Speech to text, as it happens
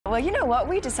Well, you know what?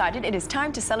 We decided it is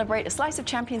time to celebrate a slice of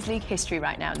Champions League history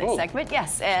right now in this segment.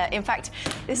 Yes, in fact,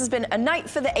 this has been a night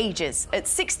for the ages. At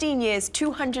 16 years,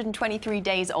 223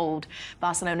 days old,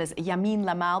 Barcelona's Lamine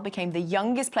Yamal became the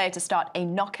youngest player to start a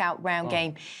knockout round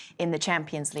game in the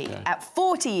Champions League. Yeah. At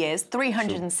 40 years,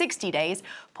 360 days,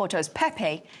 Porto's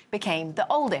Pepe became the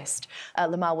oldest.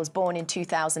 Yamal was born in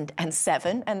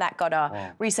 2007, and that got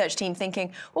our research team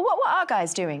thinking, well, what were our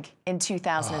guys doing in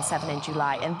 2007 in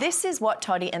July? And this is what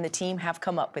Toddy and the team have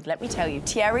come up with. Let me tell you,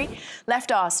 Thierry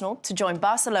left Arsenal to join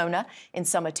Barcelona in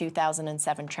summer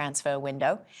 2007 transfer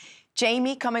window.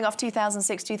 Jamie, coming off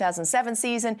 2006-2007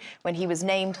 season, when he was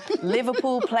named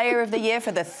Liverpool Player of the Year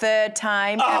for the third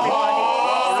time. Everybody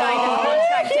signed a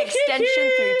contract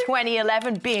extension through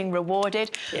 2011, being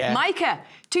rewarded. Yeah. Micah,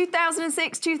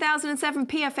 2006-2007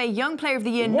 PFA Young Player of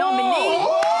the Year nominee.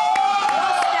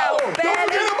 Lost out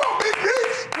barely.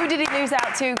 Who did he lose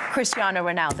out to? Cristiano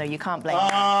Ronaldo. You can't blame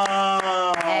him.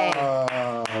 Hey.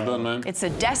 Well done, man. It's a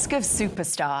desk of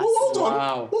superstars. Well, hold on.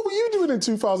 Wow. What were you doing in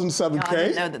 2007, Kate? I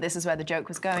didn't know that this is where the joke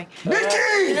was going.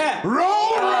 Nicky! Yeah.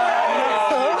 Roll!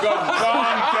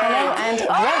 Hello and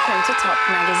welcome to Top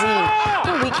Magazine,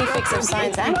 your weekly fix of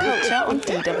science and culture on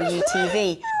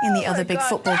DWTV. In the other big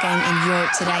football game in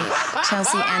Europe today,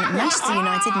 Chelsea and Manchester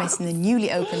United met in the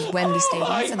newly opened Wembley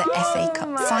Stadium for the FA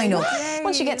Cup final.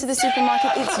 Once you get to the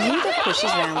supermarket, it's you that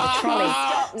pushes round the trolley.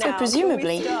 So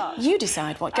presumably, you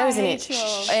decide what goes in it.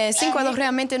 5-2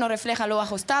 realmente no refleja lo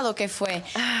ajustado que fue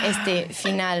este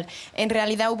final. En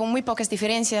realidad hubo muy pocas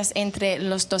diferencias entre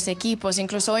los dos equipos.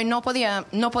 Incluso hoy no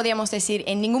podíamos decir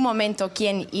en ningún momento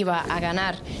quién iba a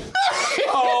ganar.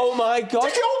 Oh my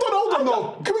God! Hold on,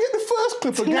 no. Can we get the first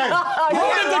clip again?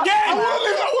 Roll it again! I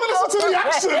want to listen to the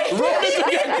accent. Roll it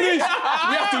again, please.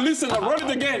 We have to listen. Roll it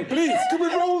again, please. Can we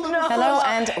roll it? Hello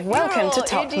and welcome to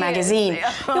Top Magazine,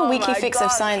 your weekly fix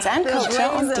of science and culture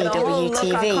on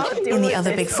DWTV. In the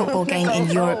other big football game in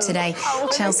Europe today,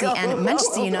 Chelsea and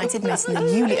Manchester United met in the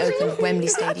newly opened Wembley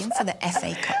Stadium for the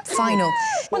FA Cup final.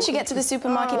 Once you get to the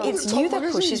supermarket, it's you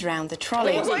that pushes round the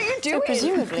trolley. So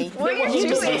presumably, you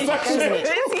decide what goes in it.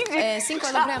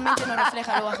 5-2 realmente no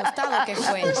refleja lo ajustado que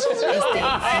fue este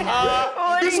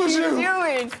final. This was you.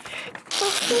 Welcome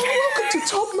to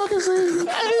Top Magazine.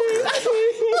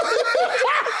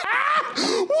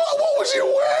 What was you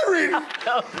wearing?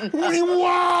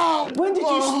 Wow. When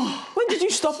did you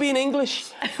stop being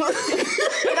English? Did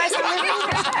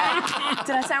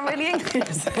I sound really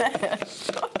English?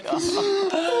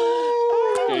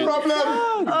 Problem.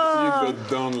 You got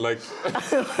down like...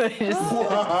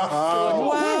 Wow.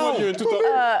 What were you in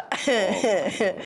 2000?